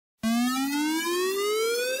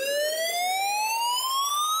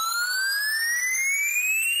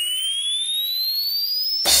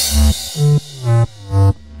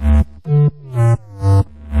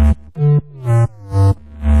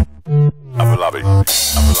AFOLABI,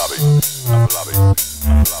 AFOLABI,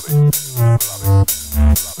 AFOLABI, AFOLABI,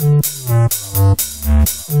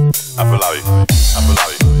 AFOLABI,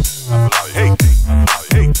 AFOLABI, AFOLABI, hey,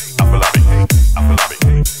 hey, AFOLABI, hey, AFOLABI,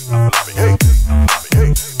 hey, AFOLABI, hey, AFOLABI,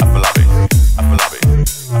 hey, AFOLABI, hey,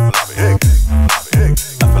 AFOLABI, hey,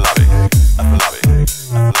 AFOLABI, hey, AFOLABI, hey,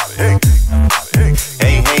 AFOLABI, hey,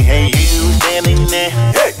 hey, hey, hey, you standing there?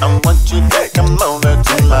 hey, I want you to come over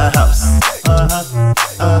to my house.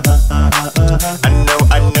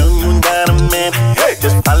 I know you got a man. hey,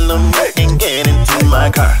 Just follow me and get into my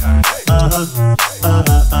car.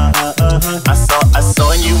 I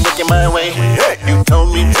saw you looking my way. hey, You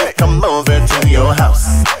told me to come over to your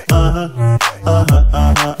house.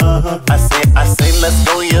 I say, let's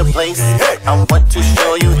go your place. hey, I want to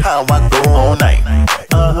show you how I go all night.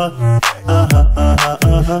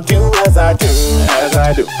 Do as I do, as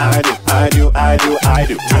I do, I do, I do, I do, I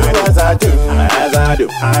do. Do as I do, as I do,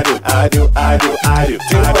 I do, I do, I do, I do.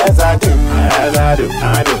 Do as I do, as I do,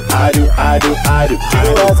 I do, I do, I do, I do. Do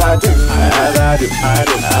as I do, as I do, I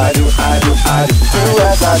do, I do, I do, I do. Do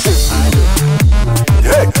as I do,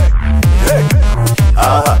 hey, hey,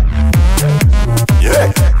 yeah,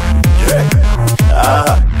 yeah,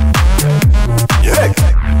 yeah, yeah,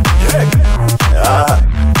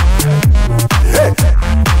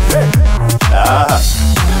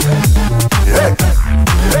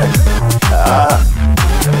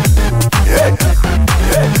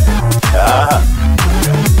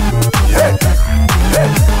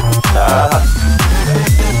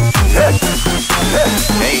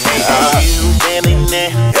 hey, hey, hey, you standing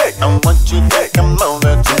there? I want you to come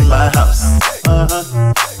over to my house.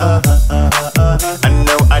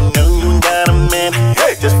 I know you got a man.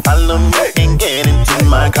 Just follow me and get into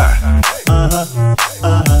my car.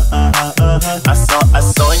 I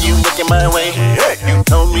saw you looking my way. You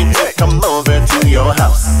told me to come over to your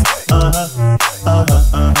house.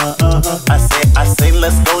 I say,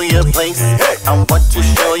 let's go your place. I want to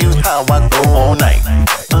show you how I go all night.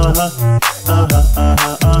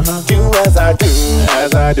 Do as I do,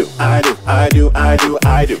 as I do, I do, I do, I do,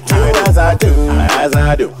 I do. Do as I do, as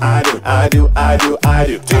I do, I do, I do, I do, I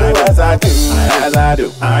do. Do as I do, as I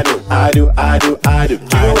do, I do, I do, I do, I do.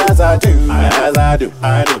 Do as I do, as I do,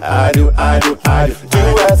 I do, I do, I do, I do. Do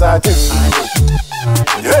as I do,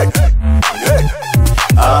 yeah, yeah, yeah,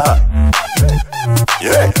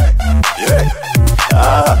 yeah, yeah,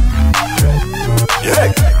 yeah,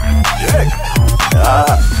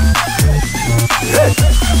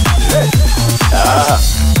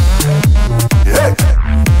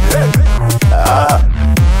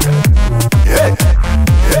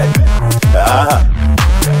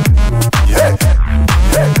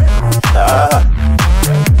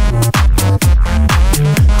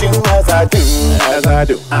 as I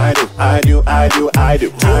do, I do, I do, I do, I do.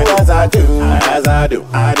 Do as I do, as I do,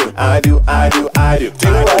 I do, I do, I do, I do. Do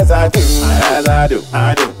as I do, as I do,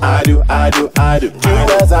 I do, I do, I do, I do. Do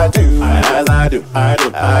as I do, as I do, I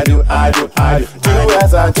do, I do, I do, I do. Do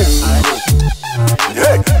as I do,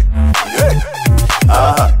 yeah, yeah.